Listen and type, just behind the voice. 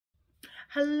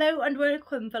Hello and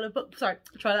welcome,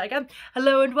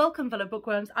 Hello and welcome, fellow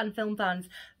bookworms and film fans.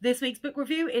 This week's book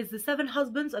review is The Seven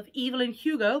Husbands of Evelyn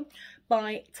Hugo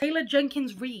by Taylor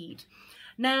Jenkins Reid.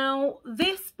 Now,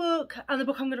 this book, and the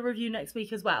book I'm going to review next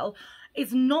week as well,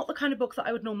 is not the kind of book that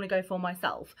I would normally go for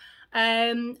myself.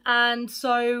 And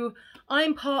so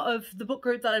I'm part of the book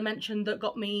group that I mentioned that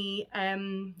got me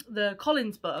the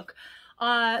Collins book.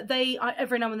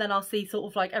 Every now and then I'll see sort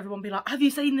of like everyone be like, have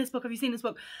you seen this book? Have you seen this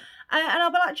book? And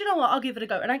I'll be like, do you know what? I'll give it a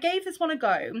go. And I gave this one a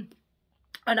go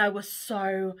and I was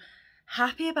so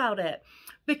happy about it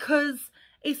because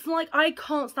it's like, I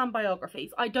can't stand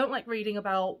biographies. I don't like reading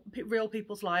about real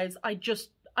people's lives. I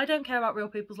don't care about real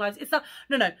people's lives.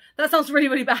 No, that sounds really,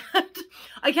 really bad.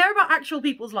 I care about actual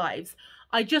people's lives.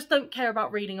 I just don't care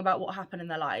about reading about what happened in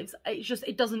their lives.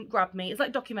 It doesn't grab me. It's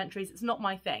like documentaries. It's not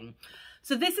my thing.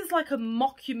 So this is like a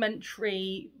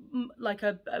mockumentary, like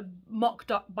a mock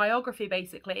biography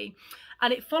basically.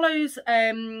 And it follows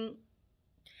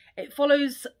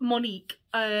Monique,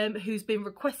 who's been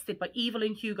requested by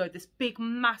Evelyn Hugo, this big,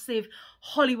 massive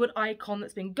Hollywood icon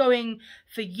that's been going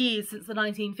for years, since the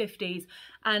 1950s.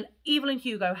 And Evelyn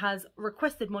Hugo has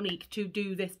requested Monique to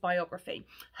do this biography,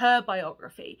 her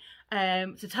biography,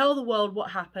 to tell the world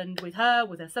what happened with her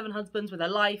seven husbands, with her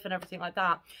life and everything like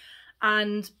that.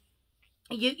 And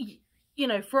you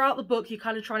know, throughout the book, you're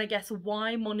kind of trying to guess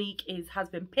why Monique has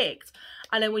been picked.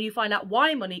 And then when you find out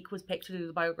why Monique was picked to do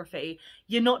the biography,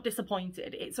 you're not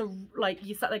disappointed. It's like,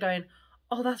 you sat there going,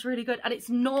 oh, that's really good. And it's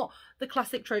not the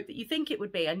classic trope that you think it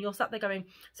would be. And you're sat there going,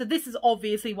 so this is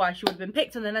obviously why she would have been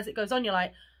picked. And then as it goes on, you're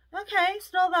like, okay,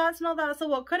 it's not that. So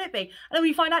what could it be? And then when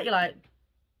you find out, you're like,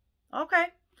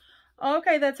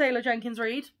 okay there, Taylor Jenkins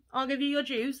Reid. I'll give you your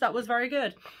dues. That was very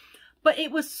good. But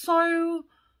it was so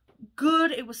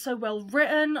good. It was so well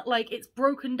written. Like, it's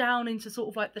broken down into sort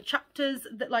of like the chapters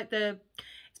that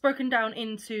it's broken down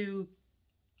into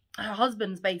her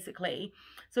husbands basically.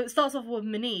 So it starts off with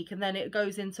Monique and then it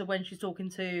goes into when she's talking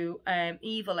to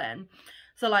Evelyn.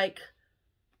 So like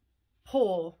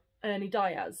poor Ernie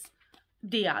Diaz,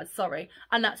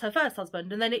 and that's her first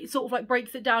husband. And then it sort of like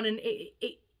breaks it down and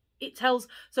it tells,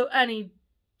 so Ernie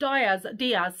Diaz,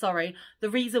 the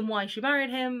reason why she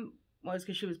married him was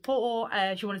because she was poor.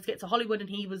 She wanted to get to Hollywood and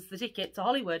he was the ticket to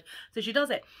Hollywood, so she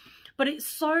does it. But it's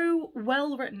so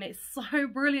well written, it's so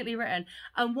brilliantly written.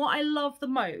 And what I love the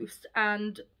most,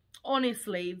 and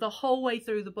honestly the whole way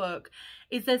through the book,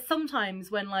 is there's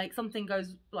sometimes when like something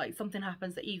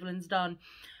happens that Evelyn's done.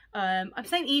 I'm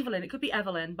saying Evelyn, it could be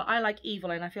Evelyn, but I like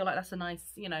Evelyn. I feel like that's a nice,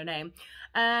 you know, name.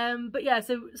 But yeah,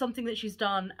 so something that she's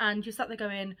done and you sat there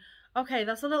going, okay,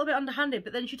 that's a little bit underhanded.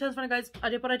 But then she turns around and goes, I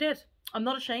did what I did. I'm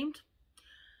not ashamed.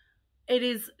 It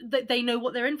is that they know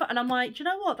what they're in for. And I'm like, do you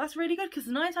know what? That's really good, because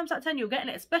 9 times out of 10 you're getting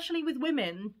it, especially with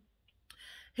women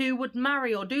who would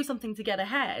marry or do something to get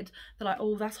ahead. They're like,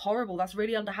 oh, that's horrible. That's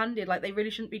really underhanded. Like, they really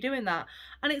shouldn't be doing that.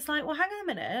 And it's like, well, hang on a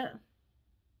minute.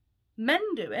 Men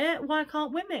do it. Why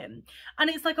can't women? And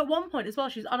it's like at one point as well,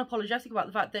 she's unapologetic about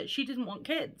the fact that she didn't want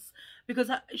kids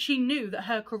because she knew that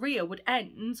her career would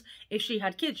end if she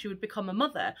had kids. She would become a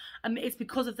mother. And it's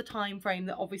because of the time frame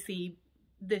that obviously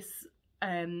this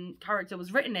character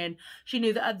was written in. She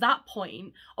knew that at that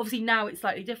point, obviously now it's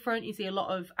slightly different. You see a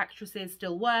lot of actresses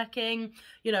still working,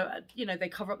 you know, they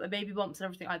cover up their baby bumps and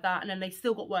everything like that, and then they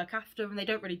still got work after and they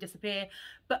don't really disappear.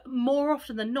 But more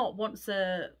often than not, once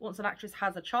an actress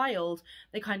has a child,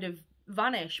 they kind of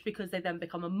vanish because they then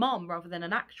become a mum rather than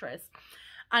an actress.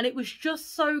 And it was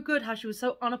just so good how she was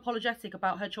so unapologetic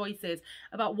about her choices,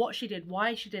 about what she did,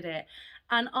 why she did it.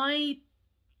 And I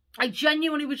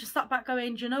genuinely was just sat back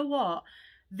going, do you know what?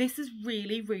 This is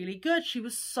really, really good. She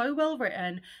was so well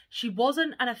written. She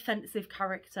wasn't an offensive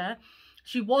character.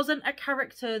 She wasn't a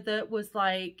character that was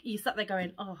like, you sat there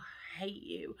going, oh, I hate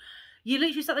you. You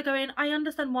literally sat there going, I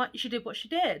understand why she did what she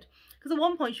did. Because at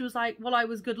one point she was like, well, I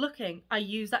was good looking. I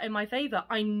used that in my favour.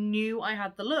 I knew I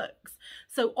had the looks.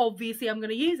 So obviously I'm going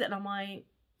to use it. And I'm like,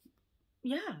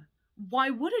 yeah.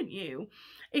 Why wouldn't you?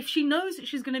 If she knows that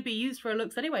she's going to be used for her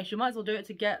looks anyway, she might as well do it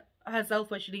to get herself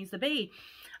where she needs to be.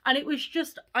 And it was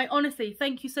just, I honestly,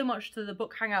 thank you so much to the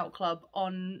Book Hangout Club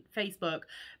on Facebook,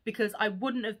 because I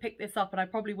wouldn't have picked this up and I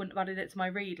probably wouldn't have added it to my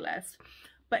read list.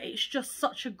 But it's just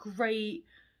such a great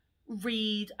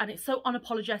read and it's so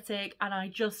unapologetic and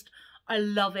I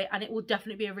love it, and it will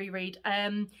definitely be a reread.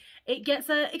 It gets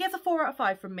a 4 out of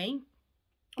 5 from me.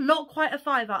 Not quite a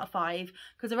 5 out of 5,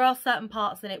 because there are certain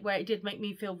parts in it where it did make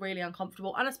me feel really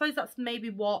uncomfortable, and I suppose that's maybe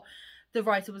what the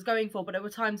writer was going for. But there were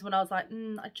times when I was like,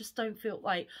 I just don't feel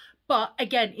like. But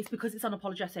again, it's because it's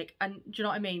unapologetic, and do you know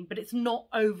what I mean? But it's not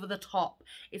over the top.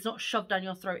 It's not shoved down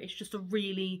your throat. It's just a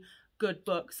really good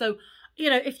book. So, you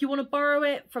know, if you want to borrow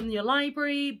it from your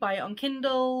library, buy it on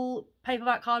Kindle,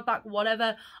 paperback, hardback,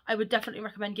 whatever, I would definitely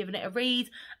recommend giving it a read.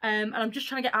 And I'm just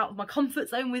trying to get out of my comfort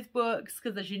zone with books,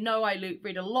 because as you know, I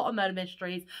read a lot of murder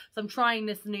mysteries. So I'm trying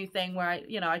this new thing where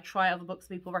I try other books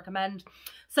people recommend.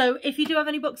 So if you do have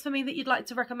any books for me that you'd like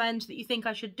to recommend that you think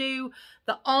I should do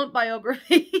that aren't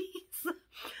biographies,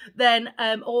 then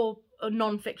or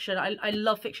non-fiction. I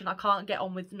love fiction. I can't get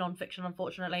on with non-fiction,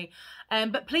 unfortunately.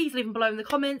 But please leave them below in the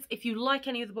comments. If you like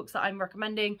any of the books that I'm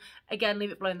recommending, again,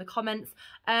 leave it below in the comments.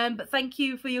 But thank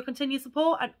you for your continued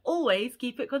support, and always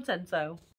keep it contento.